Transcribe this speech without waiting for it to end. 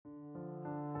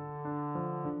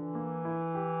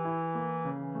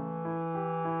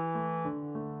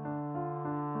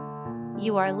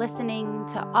You are listening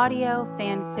to Audio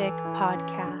Fanfic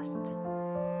Podcast.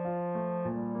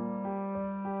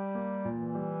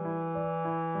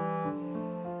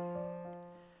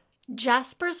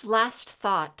 Jasper's Last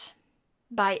Thought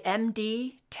by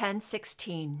MD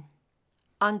 1016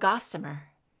 on Gossamer.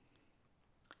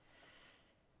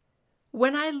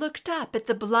 When I looked up at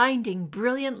the blinding,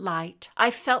 brilliant light,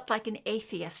 I felt like an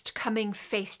atheist coming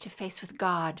face to face with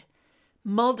God.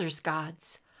 Mulder's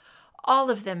gods,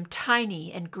 all of them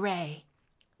tiny and gray.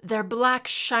 Their black,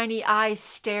 shiny eyes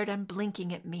stared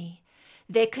unblinking at me.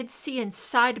 They could see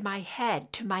inside my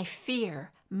head to my fear,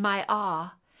 my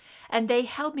awe, and they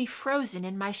held me frozen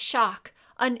in my shock,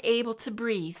 unable to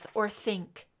breathe or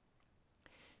think.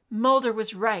 Mulder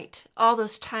was right all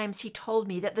those times he told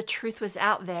me that the truth was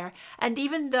out there, and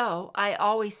even though I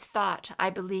always thought I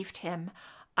believed him,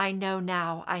 I know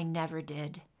now I never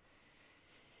did.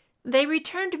 They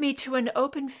returned me to an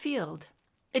open field.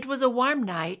 It was a warm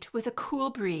night with a cool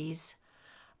breeze.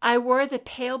 I wore the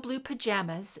pale blue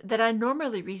pajamas that I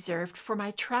normally reserved for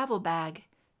my travel bag.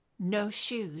 No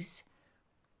shoes.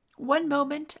 One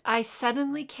moment, I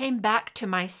suddenly came back to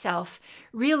myself,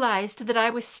 realized that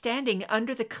I was standing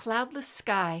under the cloudless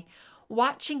sky,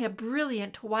 watching a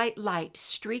brilliant white light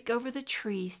streak over the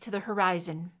trees to the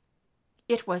horizon.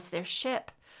 It was their ship.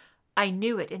 I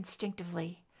knew it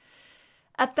instinctively.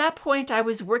 At that point, I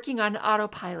was working on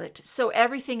autopilot, so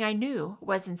everything I knew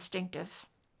was instinctive.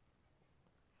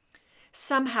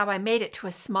 Somehow I made it to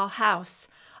a small house.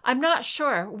 I'm not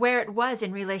sure where it was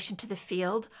in relation to the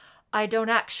field. I don't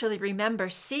actually remember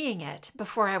seeing it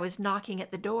before I was knocking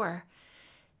at the door.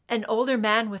 An older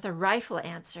man with a rifle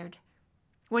answered.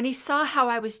 When he saw how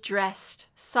I was dressed,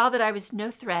 saw that I was no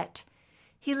threat,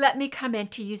 he let me come in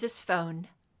to use his phone.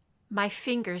 My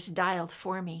fingers dialed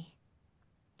for me.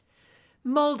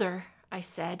 "Mulder," I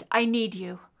said, "I need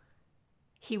you."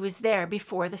 He was there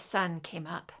before the sun came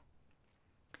up.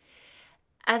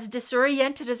 As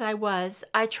disoriented as I was,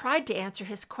 I tried to answer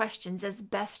his questions as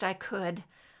best I could.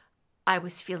 I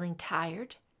was feeling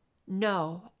tired.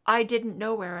 No, I didn't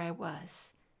know where I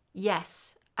was.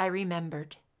 Yes, I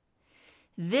remembered.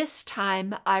 This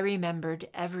time I remembered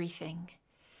everything.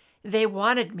 They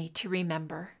wanted me to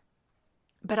remember.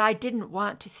 But I didn't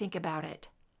want to think about it.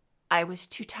 I was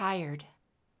too tired.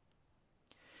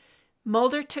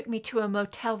 Mulder took me to a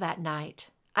motel that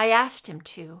night. I asked him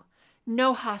to.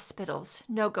 No hospitals,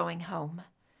 no going home.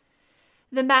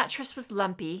 The mattress was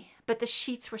lumpy, but the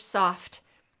sheets were soft.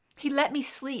 He let me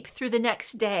sleep through the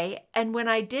next day, and when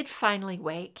I did finally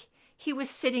wake, he was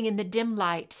sitting in the dim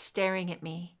light staring at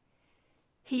me.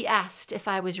 He asked if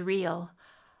I was real.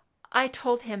 I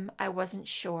told him I wasn't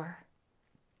sure.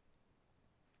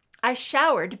 I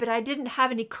showered, but I didn't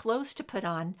have any clothes to put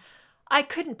on. I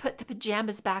couldn't put the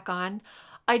pajamas back on.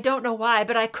 I don't know why,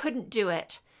 but I couldn't do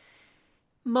it.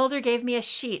 Mulder gave me a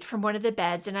sheet from one of the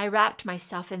beds, and I wrapped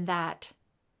myself in that.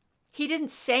 He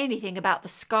didn't say anything about the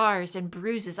scars and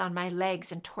bruises on my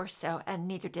legs and torso, and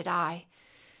neither did I.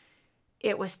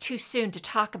 It was too soon to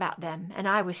talk about them, and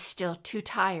I was still too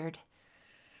tired.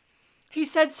 He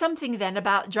said something then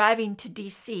about driving to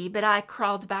D.C., but I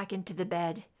crawled back into the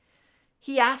bed.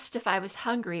 He asked if I was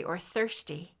hungry or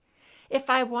thirsty, if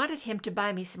I wanted him to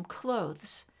buy me some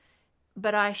clothes,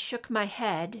 but I shook my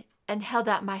head and held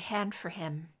out my hand for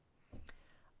him.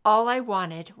 All I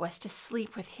wanted was to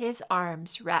sleep with his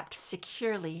arms wrapped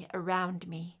securely around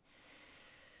me.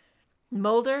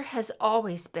 Mulder has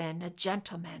always been a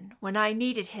gentleman when I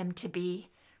needed him to be.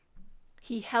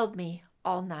 He held me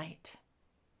all night.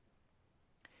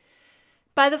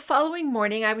 By the following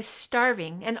morning, I was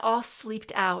starving and all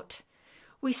sleeped out.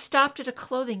 We stopped at a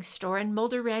clothing store and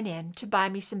Mulder ran in to buy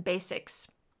me some basics.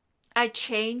 I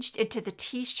changed into the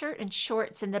t-shirt and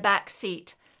shorts in the back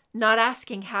seat, not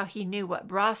asking how he knew what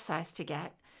bra size to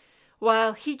get,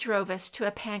 while he drove us to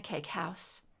a pancake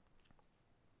house.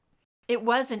 It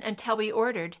wasn't until we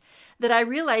ordered that I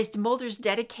realized Mulder's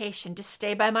dedication to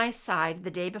stay by my side the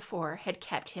day before had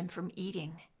kept him from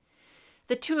eating.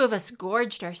 The two of us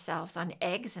gorged ourselves on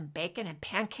eggs and bacon and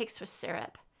pancakes with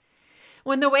syrup.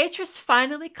 When the waitress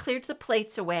finally cleared the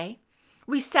plates away,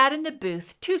 we sat in the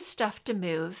booth, too stuffed to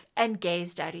move, and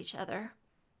gazed at each other.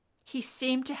 He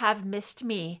seemed to have missed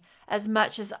me as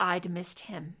much as I'd missed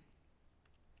him.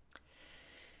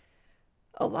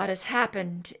 "A lot has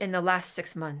happened in the last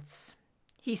 6 months,"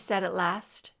 he said at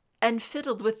last, and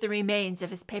fiddled with the remains of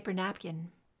his paper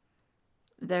napkin.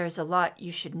 "There's a lot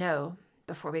you should know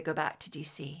before we go back to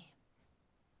D.C.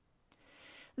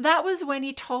 That was when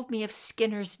he told me of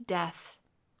Skinner's death,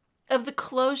 of the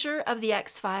closure of the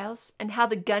X-Files and how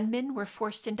the gunmen were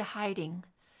forced into hiding.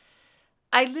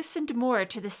 I listened more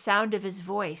to the sound of his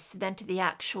voice than to the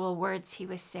actual words he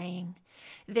was saying.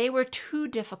 They were too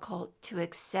difficult to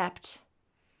accept.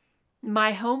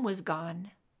 My home was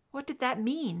gone. What did that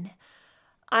mean?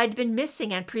 I'd been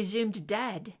missing and presumed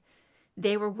dead.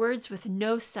 They were words with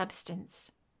no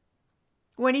substance.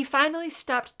 When he finally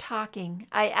stopped talking,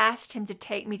 I asked him to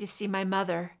take me to see my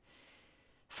mother.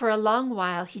 For a long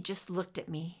while, he just looked at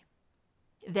me.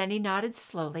 Then he nodded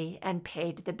slowly and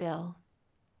paid the bill.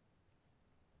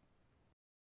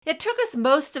 It took us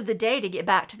most of the day to get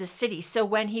back to the city, so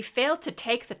when he failed to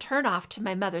take the turnoff to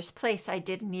my mother's place, I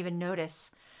didn't even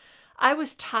notice. I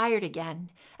was tired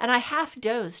again, and I half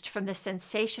dozed from the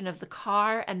sensation of the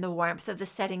car and the warmth of the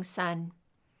setting sun.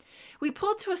 We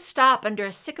pulled to a stop under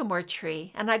a sycamore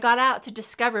tree, and I got out to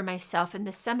discover myself in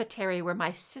the cemetery where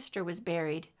my sister was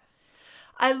buried.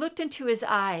 I looked into his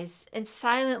eyes and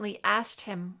silently asked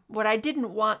him what I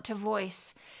didn't want to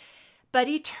voice, but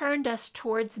he turned us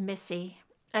towards Missy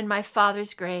and my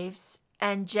father's graves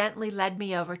and gently led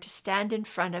me over to stand in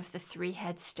front of the 3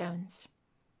 headstones.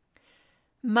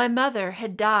 My mother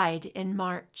had died in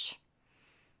March.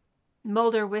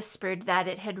 Mulder whispered that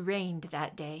it had rained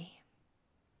that day.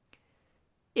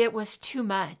 It was too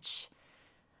much.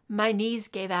 My knees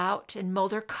gave out and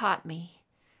Mulder caught me.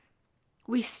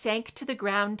 We sank to the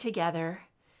ground together,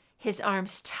 his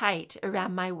arms tight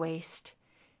around my waist.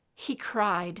 He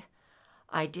cried.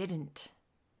 I didn't.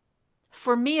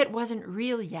 For me, it wasn't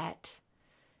real yet.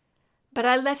 But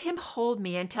I let him hold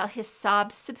me until his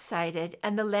sobs subsided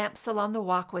and the lamps along the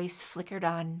walkways flickered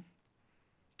on.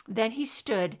 Then he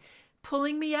stood,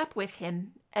 pulling me up with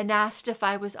him, and asked if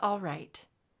I was all right.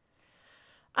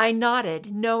 I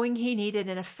nodded, knowing he needed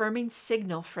an affirming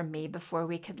signal from me before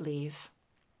we could leave.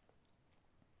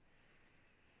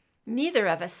 Neither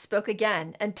of us spoke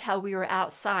again until we were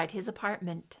outside his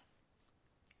apartment.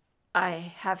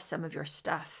 I have some of your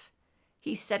stuff,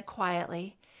 he said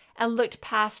quietly, and looked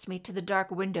past me to the dark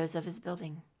windows of his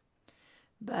building.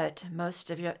 But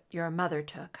most of your mother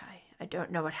took. I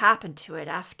don't know what happened to it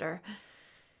after.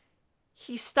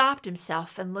 He stopped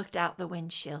himself and looked out the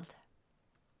windshield.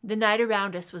 The night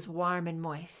around us was warm and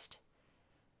moist.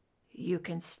 You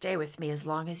can stay with me as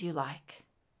long as you like.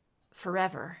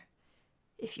 Forever,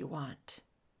 if you want.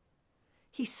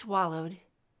 He swallowed.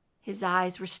 His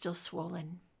eyes were still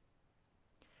swollen.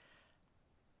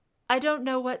 I don't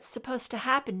know what's supposed to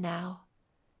happen now.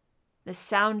 The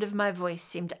sound of my voice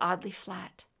seemed oddly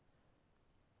flat.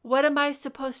 What am I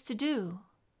supposed to do?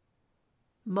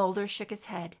 Mulder shook his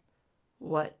head.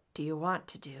 What do you want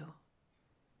to do?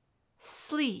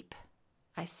 Sleep,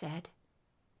 I said.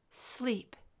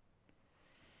 Sleep.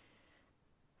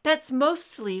 That's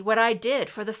mostly what I did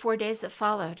for the 4 days that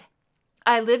followed.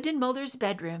 I lived in Mulder's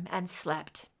bedroom and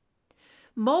slept.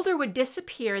 Mulder would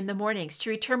disappear in the mornings to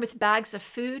return with bags of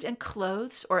food and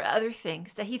clothes or other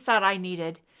things that he thought I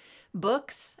needed.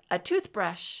 Books, a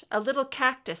toothbrush, a little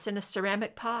cactus in a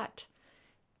ceramic pot.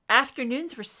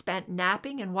 Afternoons were spent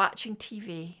napping and watching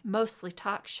TV, mostly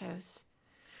talk shows.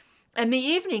 And the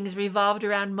evenings revolved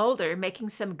around Mulder making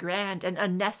some grand and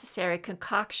unnecessary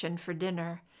concoction for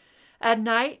dinner. At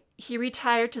night, he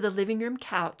retired to the living room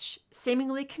couch,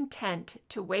 seemingly content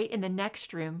to wait in the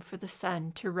next room for the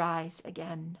sun to rise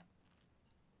again.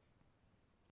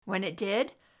 When it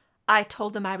did, I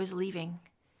told him I was leaving.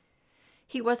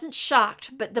 He wasn't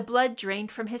shocked, but the blood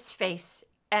drained from his face,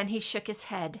 and he shook his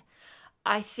head.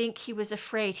 I think he was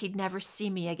afraid he'd never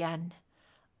see me again.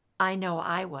 I know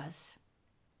I was.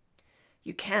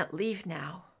 You can't leave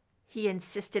now, he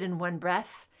insisted in one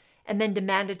breath, and then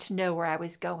demanded to know where I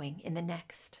was going in the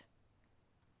next.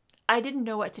 I didn't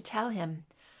know what to tell him.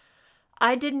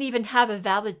 I didn't even have a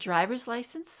valid driver's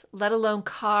license, let alone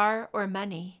car or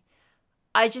money.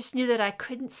 I just knew that I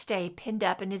couldn't stay pinned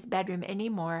up in his bedroom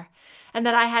anymore, and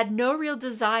that I had no real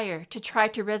desire to try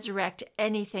to resurrect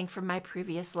anything from my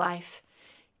previous life.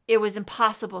 It was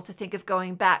impossible to think of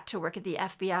going back to work at the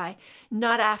FBI,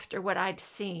 not after what I'd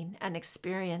seen and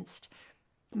experienced.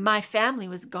 My family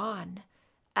was gone,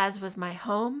 as was my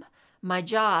home, my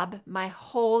job, my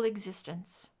whole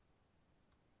existence.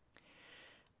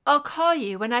 I'll call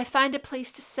you when I find a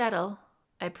place to settle,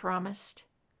 I promised.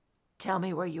 Tell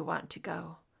me where you want to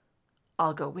go.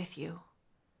 I'll go with you.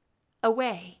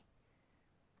 Away.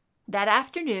 That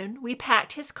afternoon, we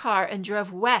packed his car and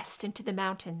drove west into the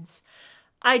mountains.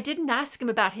 I didn't ask him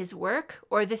about his work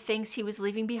or the things he was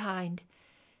leaving behind.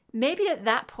 Maybe at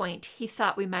that point he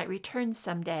thought we might return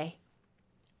someday.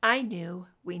 I knew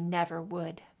we never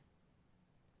would.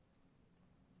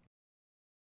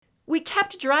 We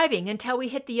kept driving until we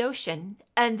hit the ocean,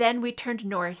 and then we turned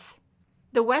north.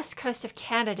 The west coast of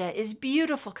Canada is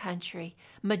beautiful country,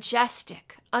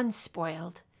 majestic,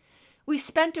 unspoiled. We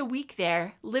spent a week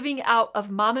there, living out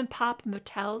of mom-and-pop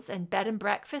motels and bed and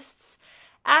breakfasts,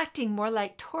 acting more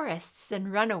like tourists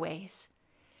than runaways.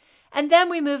 And then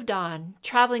we moved on,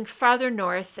 traveling farther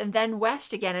north and then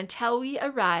west again until we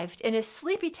arrived in a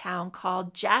sleepy town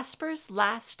called Jasper's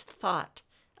Last Thought,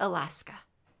 Alaska.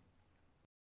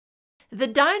 The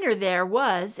diner there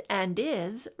was, and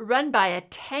is, run by a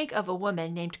tank of a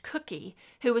woman named Cookie,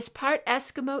 who was part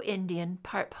Eskimo Indian,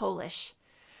 part Polish.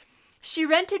 She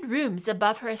rented rooms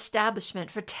above her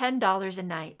establishment for $10 a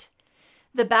night.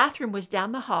 The bathroom was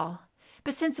down the hall,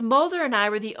 but since Mulder and I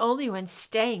were the only ones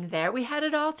staying there, we had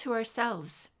it all to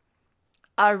ourselves.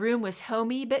 Our room was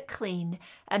homey but clean,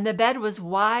 and the bed was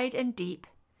wide and deep.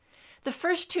 The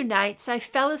first 2 nights, I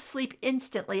fell asleep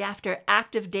instantly after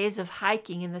active days of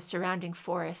hiking in the surrounding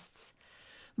forests.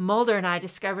 Mulder and I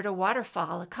discovered a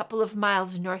waterfall a couple of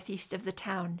miles northeast of the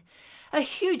town, a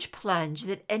huge plunge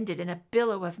that ended in a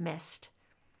billow of mist.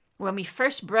 When we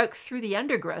first broke through the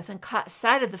undergrowth and caught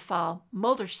sight of the fall,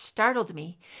 Mulder startled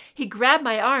me. He grabbed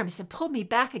my arms and pulled me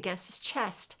back against his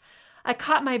chest. I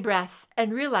caught my breath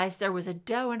and realized there was a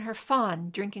doe and her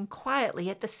fawn drinking quietly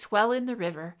at the swell in the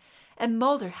river, and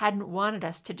Mulder hadn't wanted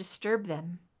us to disturb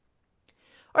them.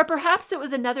 Or perhaps it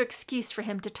was another excuse for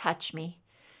him to touch me.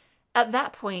 At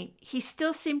that point, he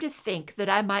still seemed to think that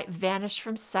I might vanish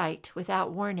from sight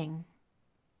without warning.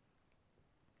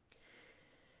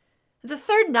 The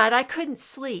third night, I couldn't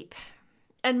sleep,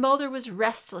 and Mulder was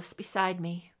restless beside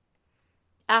me.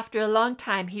 After a long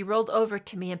time, he rolled over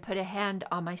to me and put a hand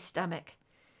on my stomach.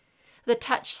 The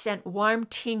touch sent warm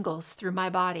tingles through my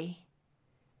body.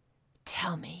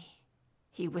 "Tell me,"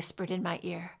 he whispered in my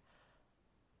ear.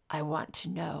 "I want to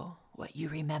know what you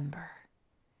remember."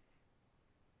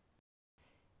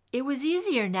 It was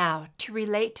easier now to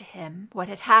relate to him what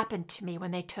had happened to me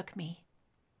when they took me.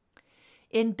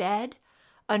 In bed,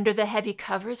 under the heavy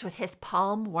covers with his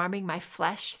palm warming my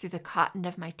flesh through the cotton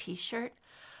of my t-shirt,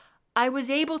 I was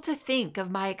able to think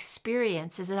of my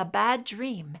experience as a bad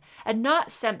dream and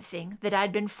not something that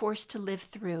I'd been forced to live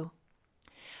through.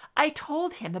 I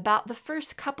told him about the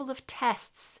first couple of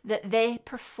tests that they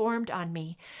performed on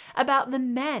me, about the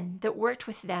men that worked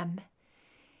with them.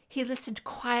 He listened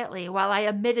quietly while I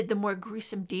omitted the more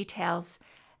gruesome details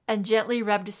and gently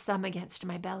rubbed his thumb against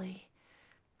my belly.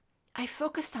 I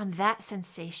focused on that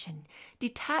sensation,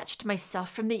 detached myself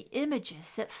from the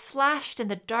images that flashed in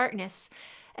the darkness,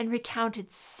 and recounted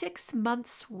 6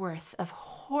 months' worth of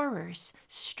horrors,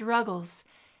 struggles,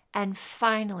 and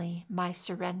finally my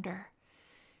surrender.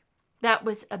 That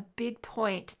was a big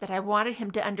point that I wanted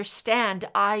him to understand.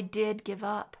 I did give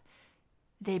up.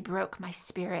 They broke my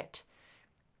spirit.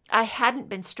 I hadn't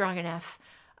been strong enough.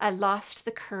 I lost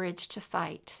the courage to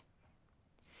fight.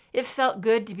 It felt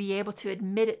good to be able to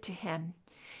admit it to him.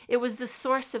 It was the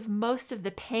source of most of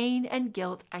the pain and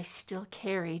guilt I still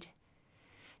carried.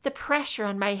 The pressure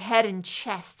on my head and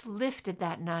chest lifted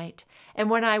that night, and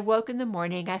when I woke in the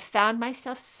morning, I found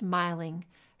myself smiling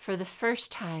for the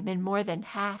first time in more than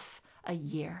half a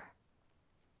year.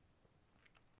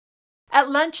 At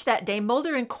lunch that day,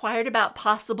 Mulder inquired about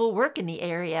possible work in the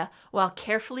area while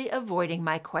carefully avoiding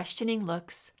my questioning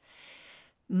looks.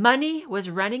 Money was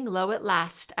running low at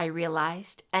last, I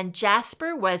realized, and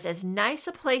Jasper was as nice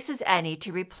a place as any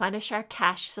to replenish our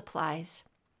cash supplies.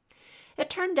 It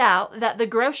turned out that the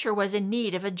grocer was in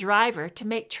need of a driver to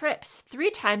make trips 3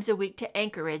 times a week to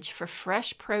Anchorage for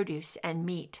fresh produce and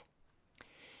meat.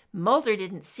 Mulder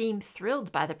didn't seem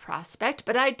thrilled by the prospect,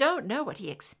 but I don't know what he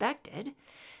expected.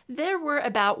 There were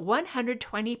about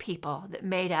 120 people that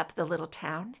made up the little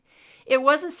town. It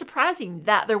wasn't surprising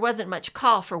that there wasn't much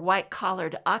call for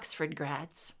white-collared Oxford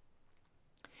grads.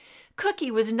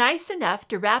 Cookie was nice enough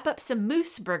to wrap up some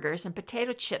moose burgers and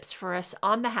potato chips for us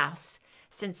on the house,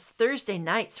 since Thursday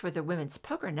nights were the women's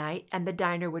poker night and the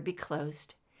diner would be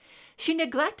closed. She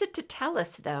neglected to tell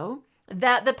us, though,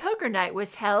 that the poker night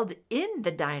was held in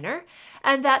the diner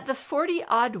and that the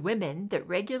 40-odd women that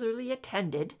regularly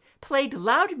attended played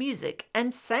loud music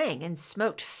and sang and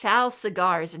smoked foul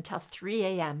cigars until 3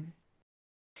 a.m.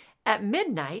 At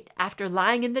midnight, after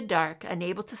lying in the dark,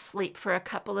 unable to sleep for a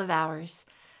couple of hours,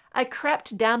 I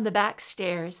crept down the back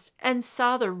stairs and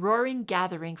saw the roaring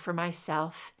gathering for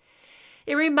myself.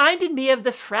 It reminded me of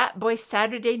the frat boy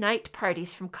Saturday night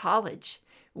parties from college.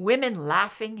 Women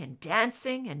laughing and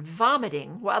dancing and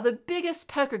vomiting while the biggest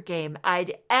poker game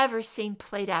I'd ever seen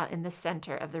played out in the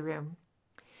center of the room.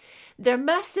 There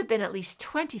must have been at least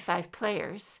 25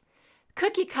 players.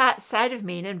 Cookie caught sight of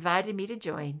me and invited me to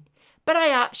join, but I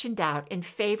optioned out in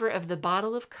favor of the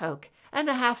bottle of Coke and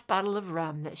a half bottle of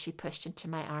rum that she pushed into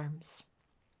my arms.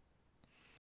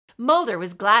 Mulder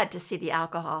was glad to see the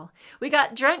alcohol. We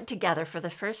got drunk together for the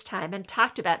first time and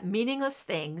talked about meaningless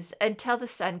things until the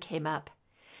sun came up.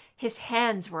 His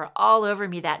hands were all over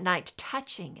me that night,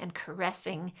 touching and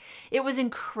caressing. It was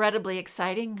incredibly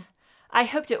exciting. I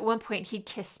hoped at one point he'd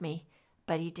kiss me,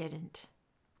 but he didn't.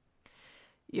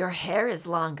 "Your hair is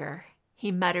longer,"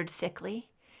 he muttered thickly.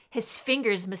 His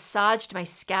fingers massaged my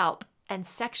scalp, and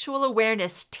sexual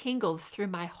awareness tingled through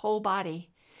my whole body.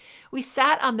 We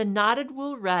sat on the knotted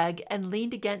wool rug and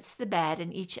leaned against the bed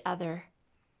and each other.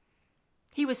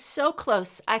 He was so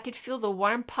close I could feel the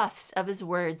warm puffs of his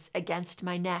words against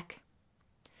my neck.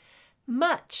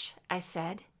 "Much," I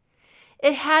said.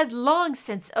 It had long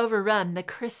since overrun the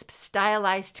crisp,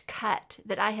 stylized cut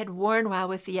that I had worn while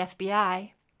with the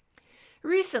FBI.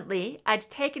 Recently, I'd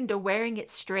taken to wearing it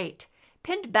straight,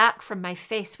 pinned back from my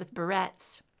face with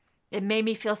barrettes. It made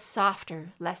me feel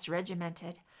softer, less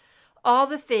regimented. All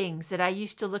the things that I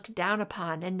used to look down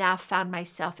upon and now found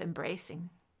myself embracing.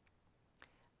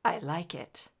 "I like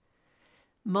it."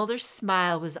 Mulder's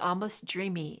smile was almost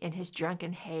dreamy in his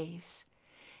drunken haze.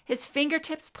 His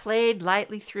fingertips played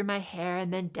lightly through my hair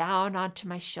and then down onto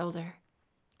my shoulder.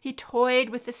 He toyed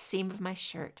with the seam of my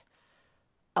shirt.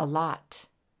 "A lot."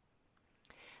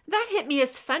 That hit me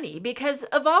as funny because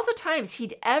of all the times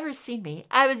he'd ever seen me,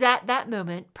 I was at that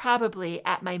moment probably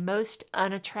at my most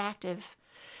unattractive.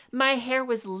 My hair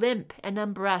was limp and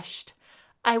unbrushed.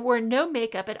 I wore no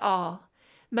makeup at all.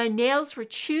 My nails were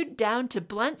chewed down to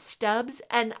blunt stubs,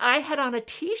 and I had on a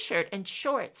t-shirt and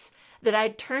shorts that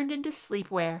I'd turned into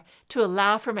sleepwear to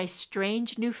allow for my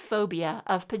strange new phobia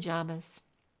of pajamas.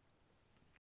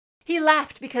 He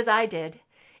laughed because I did.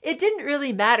 It didn't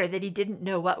really matter that he didn't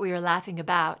know what we were laughing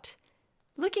about.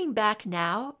 Looking back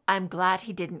now, I'm glad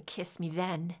he didn't kiss me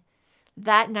then.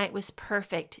 That night was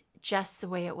perfect, just the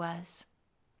way it was.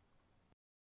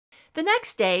 The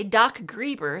next day, Doc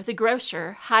Grieber, the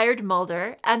grocer, hired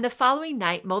Mulder, and the following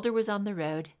night Mulder was on the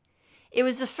road. It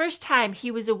was the first time he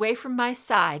was away from my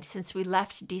side since we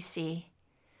left D.C.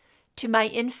 To my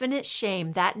infinite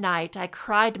shame that night, I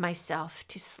cried myself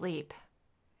to sleep.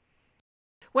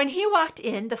 When he walked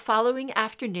in the following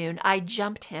afternoon, I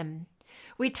jumped him.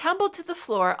 We tumbled to the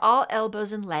floor, all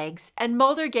elbows and legs, and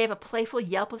Mulder gave a playful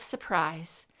yelp of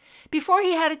surprise. Before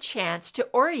he had a chance to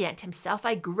orient himself,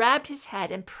 I grabbed his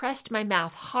head and pressed my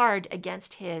mouth hard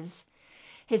against his.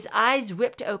 His eyes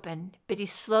whipped open, but he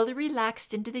slowly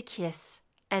relaxed into the kiss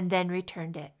and then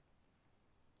returned it.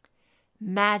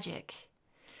 Magic.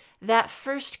 That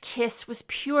first kiss was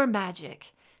pure magic.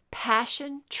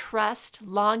 Passion, trust,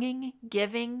 longing,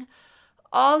 giving,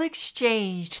 all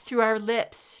exchanged through our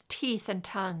lips, teeth, and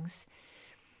tongues.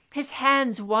 His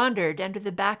hands wandered under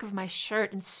the back of my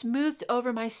shirt and smoothed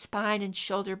over my spine and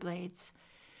shoulder blades.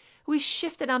 We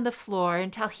shifted on the floor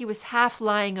until he was half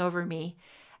lying over me,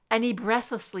 and he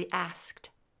breathlessly asked,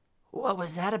 "What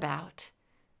was that about?"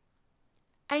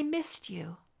 "I missed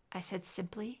you," I said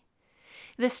simply.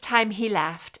 This time he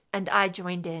laughed, and I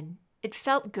joined in. It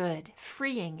felt good,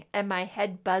 freeing, and my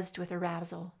head buzzed with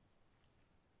arousal.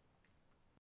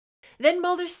 Then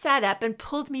Mulder sat up and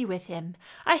pulled me with him.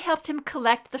 I helped him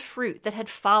collect the fruit that had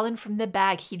fallen from the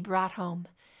bag he'd brought home.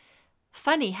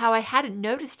 Funny how I hadn't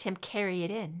noticed him carry it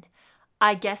in.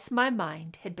 I guess my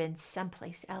mind had been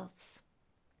someplace else.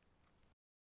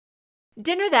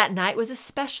 Dinner that night was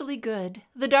especially good.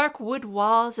 The dark wood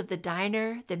walls of the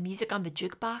diner, the music on the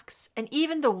jukebox, and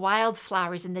even the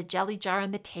wildflowers in the jelly jar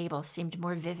on the table seemed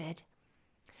more vivid.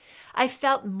 I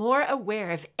felt more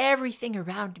aware of everything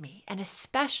around me, and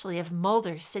especially of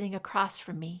Mulder sitting across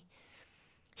from me.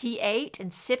 He ate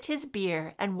and sipped his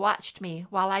beer and watched me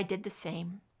while I did the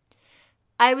same.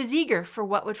 I was eager for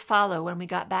what would follow when we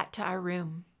got back to our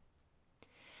room.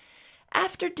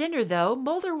 After dinner, though,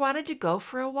 Mulder wanted to go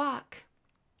for a walk.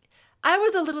 I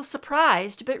was a little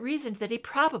surprised, but reasoned that he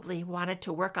probably wanted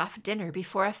to work off dinner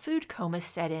before a food coma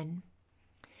set in.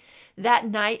 That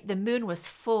night, the moon was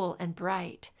full and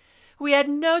bright. We had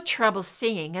no trouble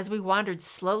seeing as we wandered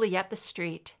slowly up the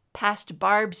street, past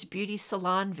Barb's Beauty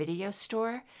Salon video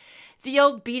store, the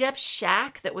old beat-up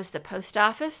shack that was the post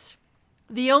office,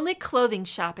 the only clothing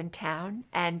shop in town,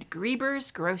 and Grieber's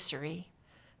Grocery.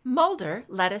 Mulder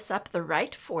led us up the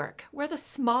right fork where the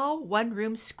small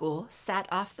one-room school sat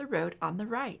off the road on the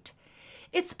right,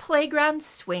 its playground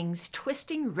swings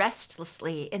twisting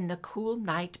restlessly in the cool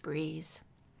night breeze.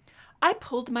 I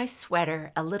pulled my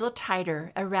sweater a little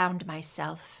tighter around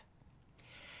myself.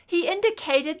 He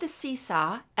indicated the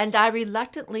seesaw, and I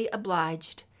reluctantly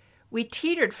obliged. We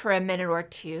teetered for a minute or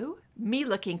two, me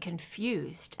looking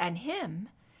confused, and him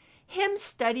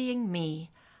studying me,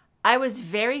 I was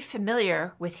very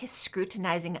familiar with his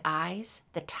scrutinizing eyes,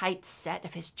 the tight set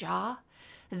of his jaw,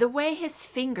 the way his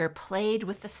finger played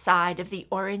with the side of the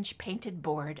orange-painted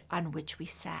board on which we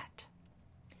sat.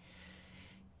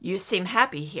 "You seem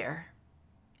happy here."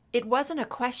 It wasn't a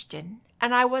question,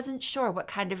 and I wasn't sure what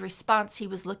kind of response he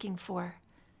was looking for.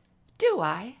 "Do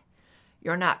I?"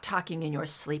 "You're not talking in your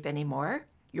sleep anymore.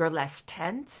 You're less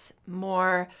tense,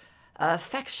 more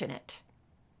affectionate."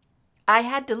 I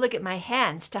had to look at my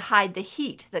hands to hide the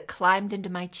heat that climbed into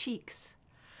my cheeks.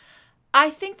 "I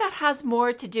think that has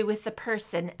more to do with the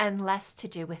person and less to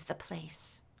do with the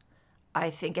place." "I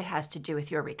think it has to do with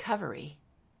your recovery."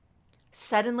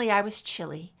 Suddenly I was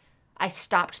chilly. I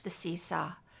stopped the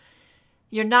seesaw.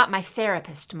 "You're not my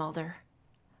therapist, Mulder."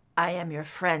 "I am your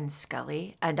friend,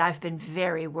 Scully, and I've been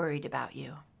very worried about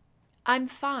you." "I'm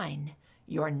fine."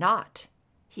 "You're not,"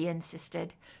 he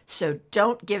insisted. "So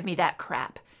don't give me that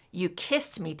crap. You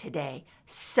kissed me today.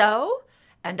 So?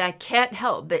 And I can't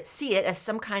help but see it as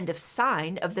some kind of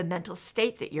sign of the mental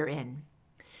state that you're in."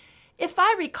 "If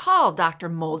I recall, Dr.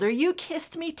 Mulder, you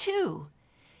kissed me too."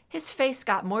 His face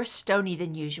got more stony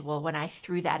than usual when I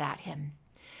threw that at him.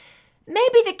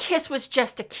 "Maybe the kiss was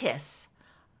just a kiss,"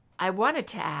 I wanted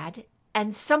to add,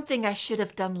 and something I should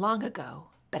have done long ago,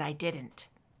 but I didn't.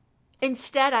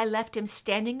 Instead, I left him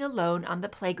standing alone on the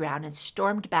playground and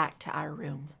stormed back to our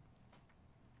room.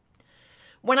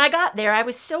 When I got there, I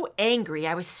was so angry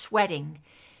I was sweating.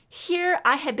 Here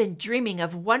I had been dreaming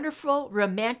of wonderful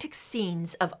romantic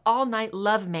scenes of all-night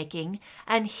lovemaking,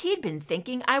 and he'd been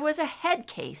thinking I was a head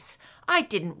case. I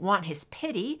didn't want his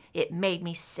pity. It made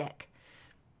me sick.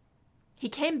 He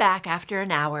came back after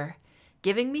an hour,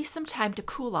 giving me some time to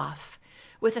cool off,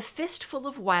 with a fistful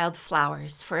of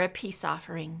wildflowers for a peace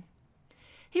offering.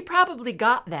 He probably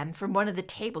got them from one of the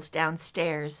tables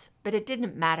downstairs, but it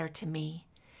didn't matter to me.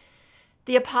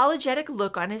 The apologetic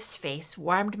look on his face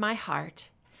warmed my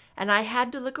heart, and I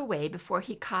had to look away before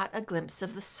he caught a glimpse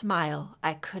of the smile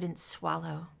I couldn't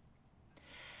swallow.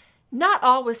 Not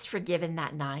all was forgiven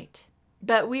that night,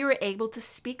 but we were able to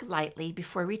speak lightly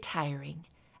before retiring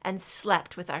and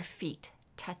slept with our feet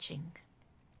touching.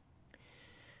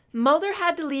 Mulder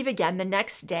had to leave again the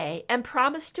next day and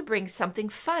promised to bring something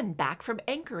fun back from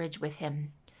Anchorage with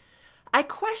him. I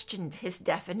questioned his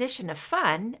definition of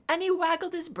fun, and he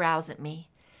waggled his brows at me.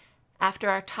 After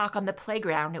our talk on the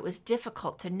playground, it was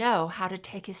difficult to know how to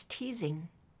take his teasing.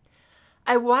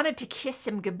 I wanted to kiss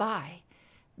him goodbye,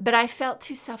 but I felt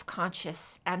too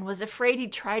self-conscious and was afraid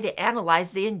he'd try to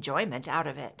analyze the enjoyment out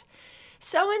of it.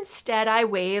 So instead, I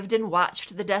waved and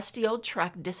watched the dusty old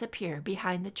truck disappear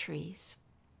behind the trees.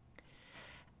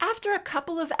 After a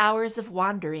couple of hours of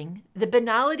wandering, the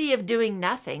banality of doing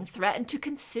nothing threatened to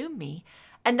consume me,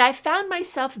 and I found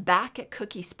myself back at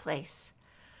Cookie's place.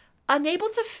 Unable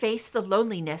to face the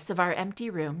loneliness of our empty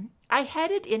room, I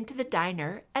headed into the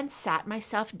diner and sat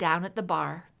myself down at the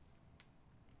bar.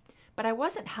 But I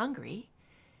wasn't hungry.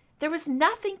 There was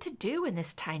nothing to do in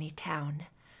this tiny town.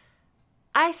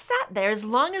 I sat there as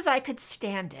long as I could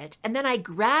stand it, and then I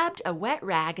grabbed a wet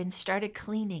rag and started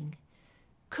cleaning.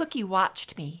 Cookie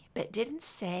watched me, but didn't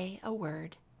say a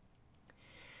word.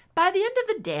 By the end of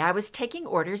the day, I was taking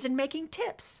orders and making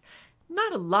tips.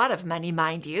 Not a lot of money,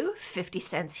 mind you, 50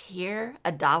 cents here,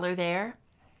 $1 there.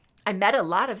 I met a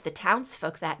lot of the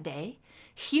townsfolk that day.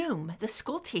 Hume, the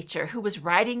schoolteacher who was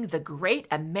writing the great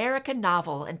American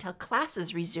novel until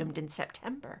classes resumed in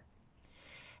September.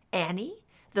 Annie,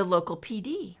 the local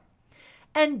PD.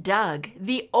 And Doug,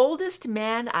 the oldest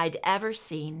man I'd ever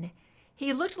seen.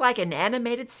 He looked like an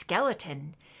animated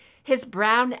skeleton. His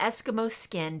brown Eskimo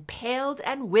skin paled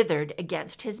and withered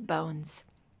against his bones,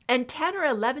 and 10 or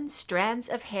 11 strands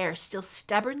of hair still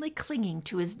stubbornly clinging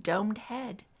to his domed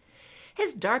head.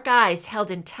 His dark eyes held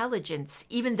intelligence,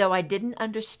 even though I didn't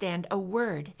understand a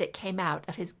word that came out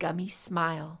of his gummy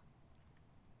smile.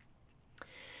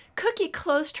 Cookie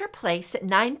closed her place at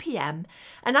 9 p.m.,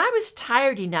 and I was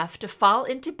tired enough to fall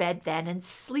into bed then and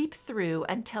sleep through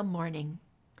until morning.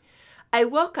 I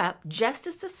woke up just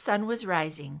as the sun was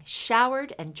rising,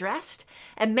 showered and dressed,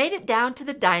 and made it down to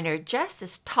the diner just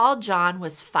as Tall John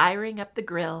was firing up the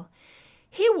grill.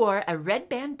 He wore a red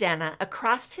bandana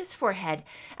across his forehead,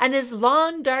 and his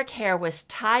long dark hair was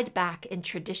tied back in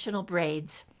traditional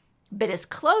braids. But his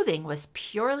clothing was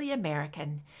purely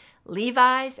American,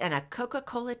 Levi's and a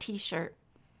Coca-Cola t-shirt.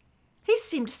 He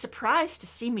seemed surprised to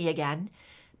see me again,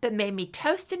 but made me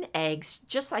toast and eggs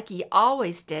just like he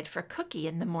always did for Cookie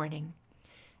in the morning.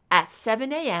 At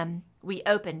 7 a.m., we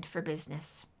opened for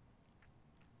business.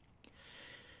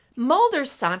 Mulder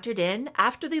sauntered in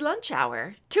after the lunch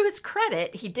hour. To his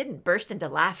credit, he didn't burst into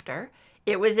laughter.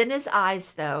 It was in his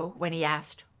eyes, though, when he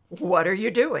asked, "What are you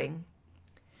doing?"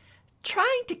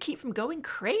 "Trying to keep from going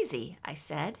crazy," I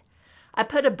said. I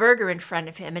put a burger in front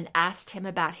of him and asked him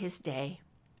about his day.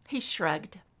 He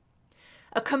shrugged.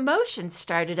 A commotion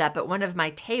started up at one of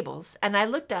my tables, and I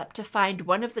looked up to find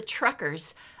one of the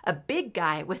truckers, a big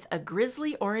guy with a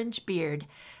grizzly orange beard,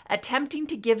 attempting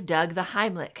to give Doug the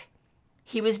Heimlich.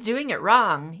 He was doing it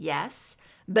wrong, yes,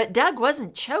 but Doug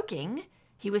wasn't choking.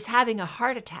 He was having a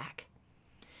heart attack.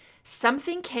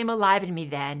 Something came alive in me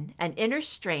then, an inner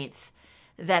strength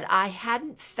that I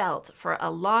hadn't felt for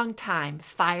a long time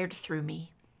fired through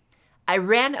me. I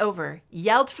ran over,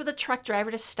 yelled for the truck driver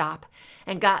to stop,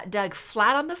 and got Doug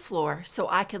flat on the floor so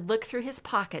I could look through his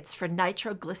pockets for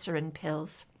nitroglycerin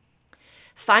pills.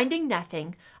 Finding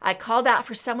nothing, I called out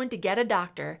for someone to get a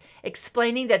doctor,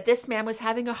 explaining that this man was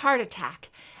having a heart attack,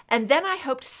 and then I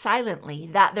hoped silently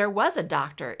that there was a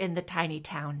doctor in the tiny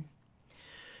town.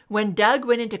 When Doug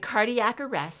went into cardiac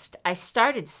arrest, I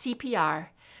started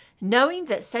CPR, knowing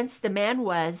that since the man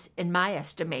was, in my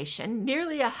estimation,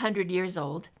 nearly 100 years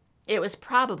old, it was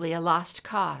probably a lost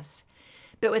cause.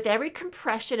 But with every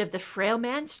compression of the frail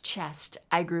man's chest,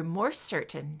 I grew more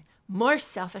certain, more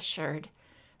self-assured.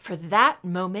 For that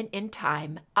moment in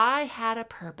time, I had a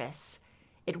purpose.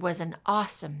 It was an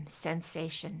awesome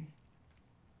sensation.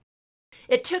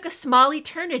 It took a small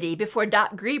eternity before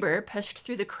Doc Grieber pushed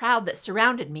through the crowd that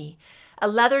surrounded me, a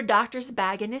leather doctor's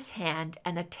bag in his hand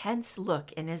and a tense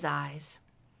look in his eyes.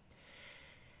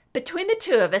 Between the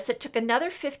two of us, it took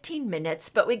another 15 minutes,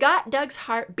 but we got Doug's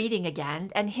heart beating again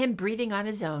and him breathing on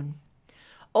his own.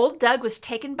 Old Doug was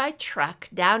taken by truck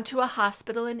down to a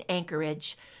hospital in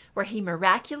Anchorage, where he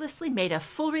miraculously made a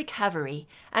full recovery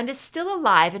and is still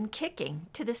alive and kicking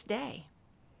to this day.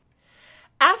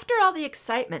 After all the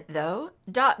excitement, though,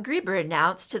 Doc Grieber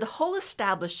announced to the whole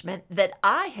establishment that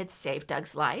I had saved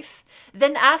Doug's life,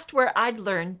 then asked where I'd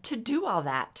learned to do all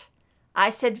that. I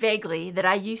said vaguely that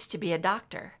I used to be a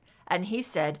doctor, and he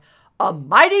said, "A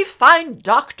mighty fine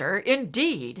doctor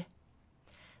indeed."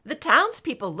 The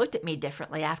townspeople looked at me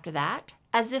differently after that,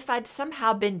 as if I'd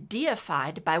somehow been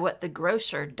deified by what the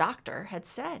grocer doctor had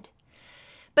said.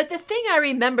 But the thing I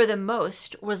remember the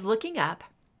most was looking up,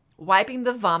 wiping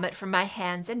the vomit from my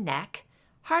hands and neck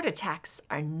 — heart attacks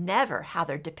are never how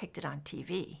they're depicted on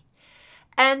TV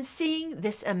 — and seeing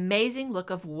this amazing look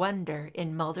of wonder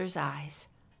in Mulder's eyes.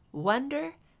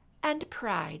 Wonder and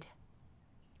pride.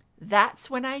 That's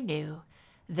when I knew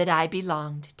that I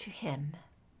belonged to him.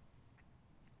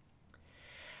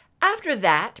 After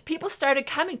that, people started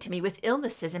coming to me with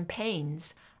illnesses and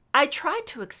pains. I tried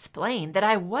to explain that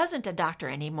I wasn't a doctor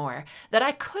anymore, that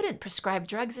I couldn't prescribe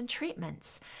drugs and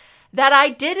treatments, that I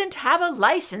didn't have a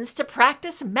license to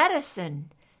practice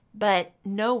medicine, but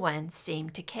no one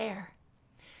seemed to care.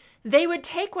 They would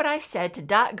take what I said to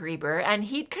Doc Grieber, and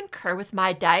he'd concur with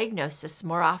my diagnosis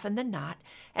more often than not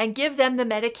and give them the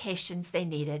medications they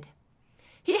needed.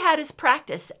 He had his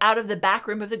practice out of the back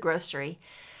room of the grocery,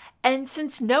 and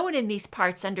since no one in these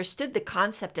parts understood the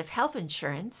concept of health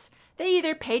insurance, they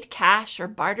either paid cash or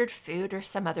bartered food or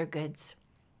some other goods.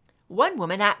 One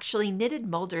woman actually knitted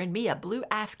Mulder and me a blue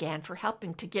afghan for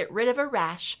helping to get rid of a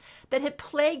rash that had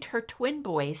plagued her twin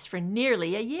boys for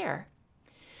nearly a year.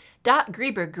 Doc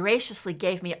Grieber graciously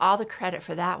gave me all the credit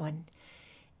for that one.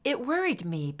 It worried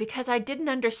me because I didn't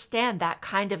understand that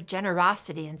kind of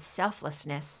generosity and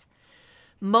selflessness.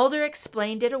 Mulder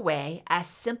explained it away as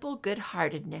simple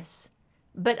good-heartedness,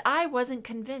 but I wasn't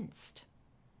convinced.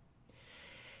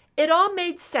 It all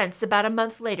made sense about a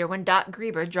month later when Doc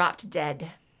Grieber dropped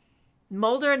dead.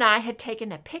 Mulder and I had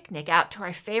taken a picnic out to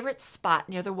our favorite spot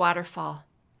near the waterfall.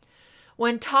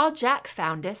 When Tall Jack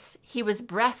found us, he was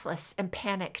breathless and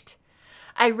panicked.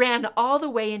 I ran all the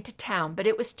way into town, but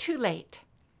it was too late.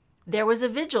 There was a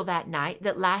vigil that night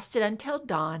that lasted until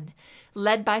dawn,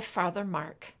 led by Father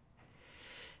Mark.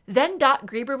 Then Doc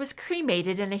Grieber was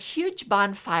cremated in a huge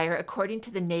bonfire according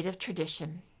to the native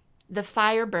tradition. The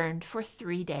fire burned for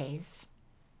 3 days.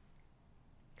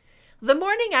 The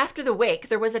morning after the wake,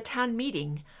 there was a town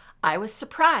meeting. I was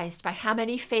surprised by how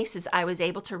many faces I was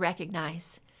able to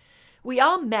recognize. We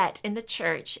all met in the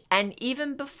church, and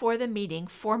even before the meeting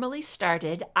formally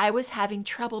started, I was having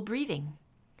trouble breathing.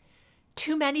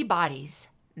 Too many bodies,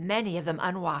 many of them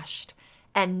unwashed,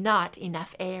 and not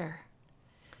enough air.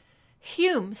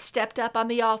 Hume stepped up on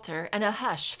the altar, and a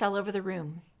hush fell over the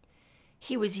room.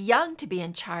 He was young to be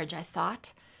in charge, I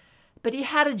thought, but he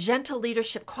had a gentle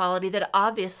leadership quality that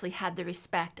obviously had the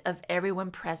respect of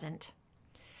everyone present.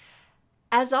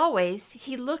 As always,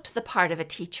 he looked the part of a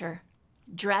teacher,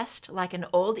 dressed like an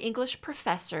old English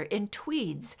professor in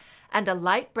tweeds and a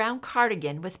light brown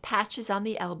cardigan with patches on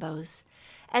the elbows,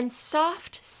 and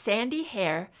soft, sandy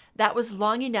hair that was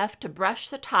long enough to brush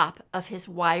the top of his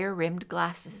wire-rimmed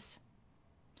glasses.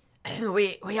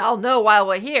 We all know why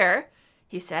we're here,"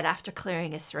 he said after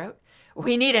clearing his throat.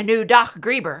 "We need a new Doc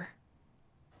Grieber."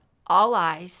 All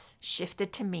eyes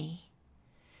shifted to me.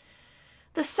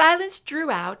 The silence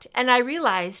drew out, and I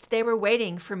realized they were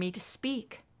waiting for me to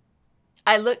speak.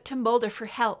 I looked to Mulder for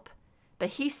help,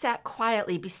 but he sat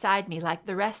quietly beside me like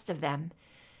the rest of them,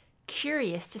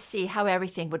 curious to see how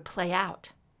everything would play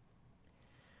out.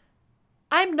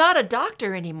 "I'm not a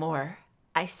doctor anymore,"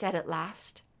 I said at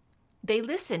last. They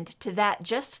listened to that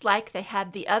just like they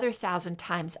had the other 1,000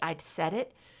 times I'd said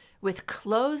it, with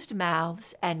closed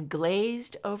mouths and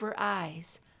glazed over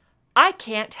eyes. "I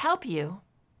can't help you."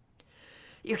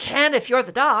 "You can if you're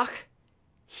the doc,"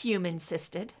 Hume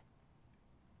insisted.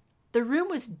 The room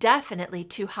was definitely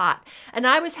too hot, and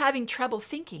I was having trouble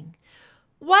thinking.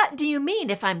 "What do you mean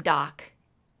if I'm doc?"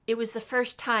 It was the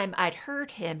first time I'd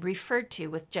heard him referred to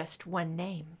with just one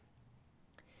name.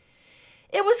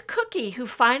 It was Cookie who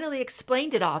finally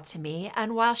explained it all to me,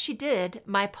 and while she did,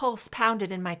 my pulse pounded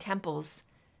in my temples.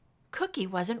 Cookie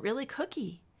wasn't really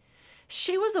Cookie.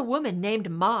 She was a woman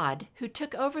named Maud who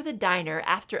took over the diner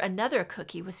after another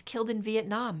Cookie was killed in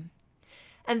Vietnam.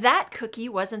 And that Cookie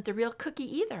wasn't the real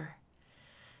Cookie either.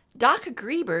 Doc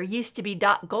Grieber used to be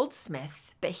Doc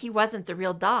Goldsmith, but he wasn't the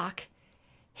real Doc.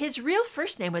 His real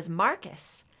first name was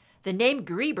Marcus. The name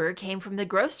Grieber came from the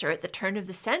grocer at the turn of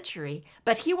the century,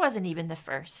 but he wasn't even the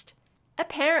first.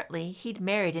 Apparently, he'd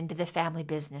married into the family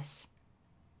business.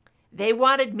 They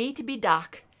wanted me to be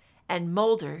Doc and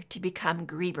Mulder to become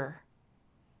Grieber.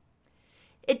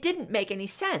 It didn't make any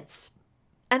sense,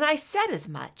 and I said as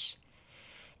much.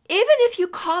 "Even if you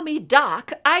call me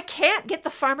Doc, I can't get the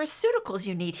pharmaceuticals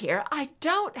you need here. I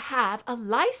don't have a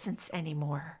license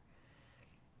anymore."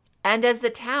 And as the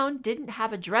town didn't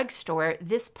have a drugstore,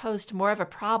 this posed more of a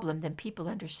problem than people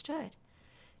understood.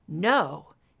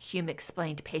 "No," Hume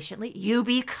explained patiently, "you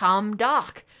become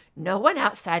Doc. No one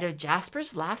outside of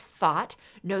Jasper's last thought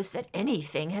knows that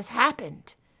anything has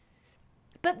happened."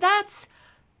 "But that's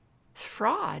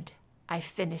fraud," I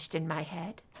finished in my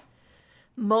head.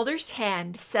 Mulder's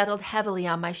hand settled heavily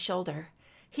on my shoulder.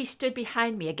 He stood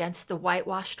behind me against the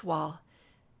whitewashed wall.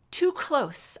 Too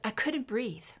close, I couldn't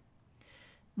breathe.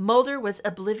 Mulder was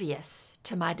oblivious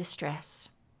to my distress.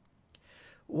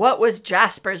 "What was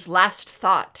Jasper's last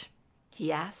thought?"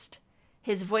 he asked.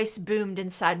 His voice boomed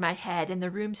inside my head, and the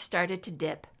room started to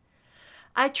dip.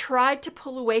 I tried to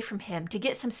pull away from him, to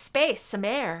get some space, some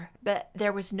air, but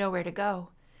there was nowhere to go.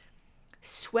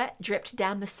 Sweat dripped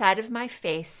down the side of my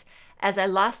face as I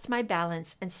lost my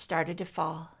balance and started to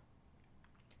fall.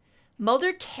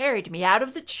 Mulder carried me out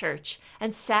of the church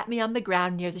and sat me on the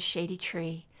ground near the shady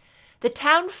tree. The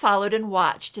town followed and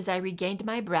watched as I regained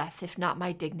my breath, if not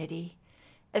my dignity.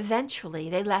 Eventually,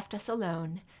 they left us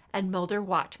alone, and Mulder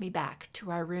walked me back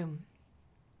to our room.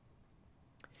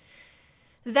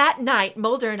 That night,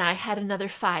 Mulder and I had another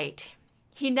fight.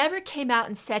 He never came out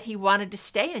and said he wanted to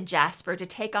stay in Jasper to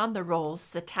take on the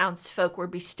roles the townsfolk were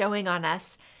bestowing on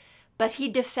us, but he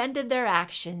defended their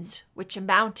actions, which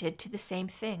amounted to the same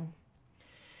thing.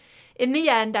 In the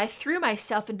end, I threw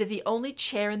myself into the only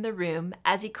chair in the room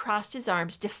as he crossed his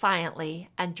arms defiantly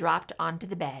and dropped onto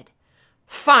the bed.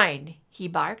 "Fine," he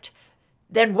barked.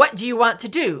 "Then what do you want to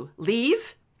do?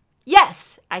 Leave?"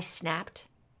 "Yes," I snapped.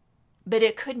 But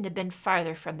it couldn't have been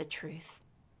farther from the truth.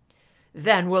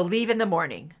 "Then we'll leave in the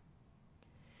morning."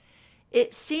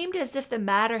 It seemed as if the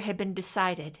matter had been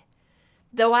decided,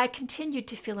 though I continued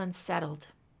to feel unsettled.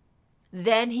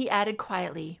 Then he added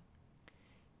quietly,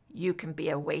 "You can be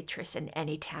a waitress in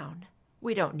any town.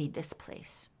 We don't need this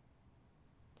place."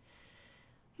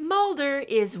 Mulder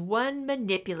is one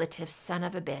manipulative son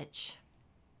of a bitch.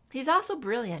 He's also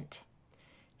brilliant.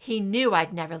 He knew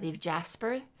I'd never leave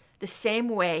Jasper, the same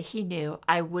way he knew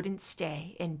I wouldn't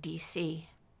stay in D.C.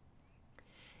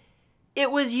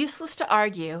 It was useless to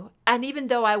argue, and even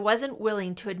though I wasn't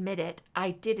willing to admit it,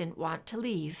 I didn't want to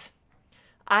leave.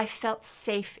 I felt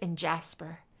safe in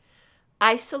Jasper.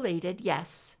 Isolated,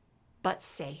 yes, but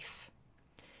safe.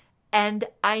 And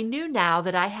I knew now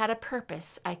that I had a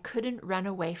purpose I couldn't run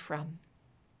away from.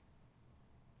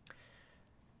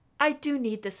 "I do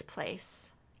need this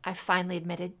place," I finally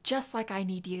admitted, "just like I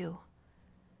need you."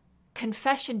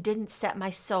 Confession didn't set my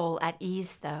soul at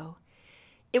ease, though.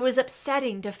 It was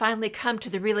upsetting to finally come to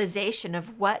the realization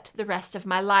of what the rest of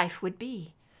my life would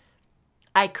be.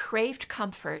 I craved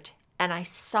comfort, and I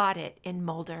sought it in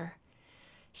Mulder.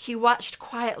 He watched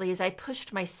quietly as I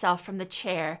pushed myself from the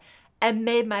chair and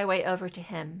made my way over to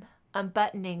him,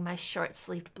 unbuttoning my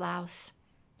short-sleeved blouse.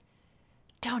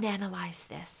 "Don't analyze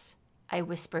this," I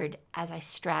whispered as I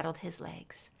straddled his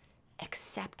legs.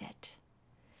 Accept it.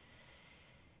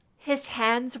 His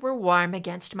hands were warm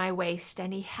against my waist,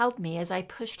 and he held me as I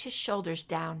pushed his shoulders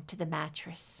down to the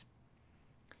mattress.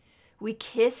 We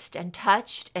kissed and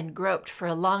touched and groped for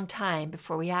a long time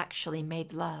before we actually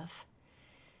made love.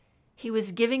 He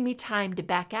was giving me time to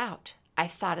back out, I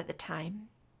thought at the time.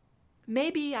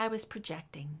 Maybe I was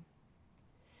projecting.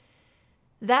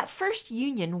 That first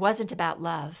union wasn't about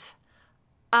love.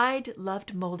 I'd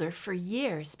loved Mulder for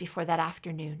years before that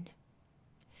afternoon.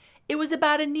 It was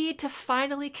about a need to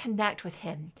finally connect with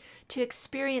him, to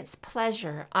experience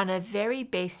pleasure on a very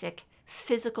basic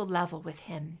physical level with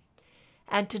him,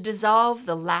 and to dissolve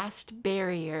the last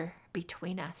barrier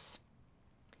between us.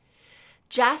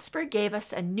 Jasper gave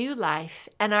us a new life,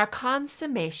 and our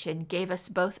consummation gave us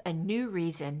both a new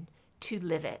reason to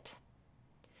live it.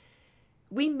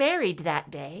 We married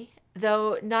that day,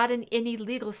 though not in any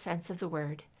legal sense of the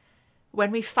word. When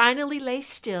we finally lay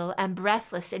still and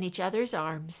breathless in each other's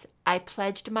arms, I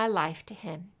pledged my life to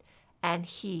him, and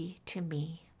he to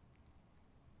me.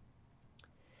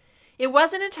 It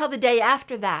wasn't until the day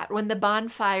after that, when the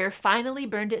bonfire finally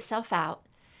burned itself out,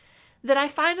 that I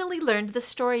finally learned the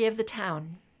story of the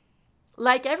town.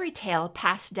 Like every tale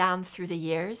passed down through the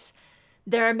years,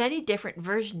 there are many different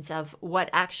versions of what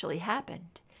actually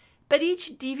happened, but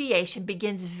each deviation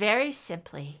begins very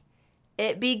simply.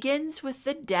 It begins with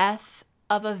the death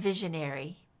of a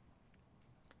visionary.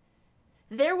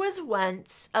 There was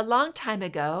once, a long time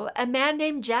ago, a man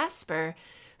named Jasper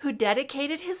who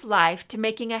dedicated his life to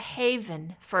making a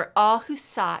haven for all who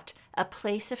sought a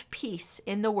place of peace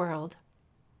in the world.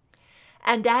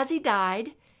 And as he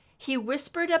died, he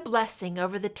whispered a blessing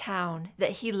over the town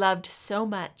that he loved so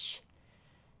much.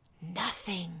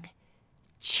 Nothing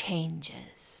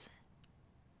changes.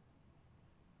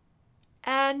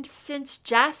 And since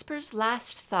Jasper's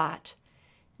last thought,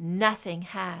 nothing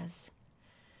has.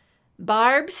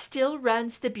 Barb still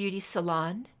runs the beauty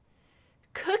salon.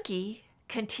 Cookie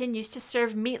continues to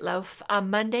serve meatloaf on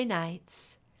Monday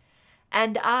nights.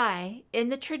 And I, in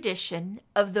the tradition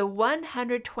of the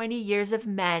 120 years of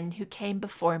men who came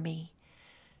before me,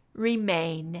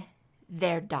 remain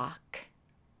their doc.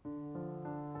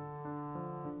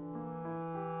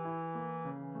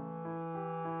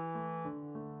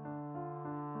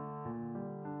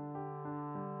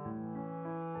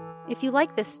 If you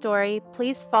like this story,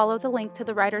 please follow the link to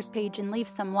the writer's page and leave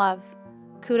some love.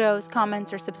 Kudos,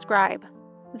 comments, or subscribe.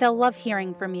 They'll love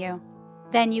hearing from you.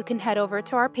 Then you can head over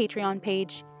to our Patreon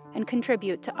page and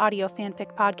contribute to Audio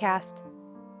Fanfic Podcast.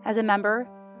 As a member,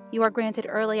 you are granted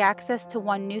early access to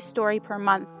one new story per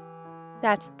month.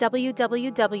 That's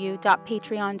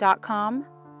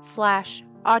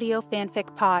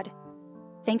www.patreon.com/audiofanficpod.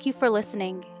 Thank you for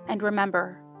listening, and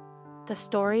remember, the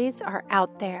stories are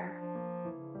out there.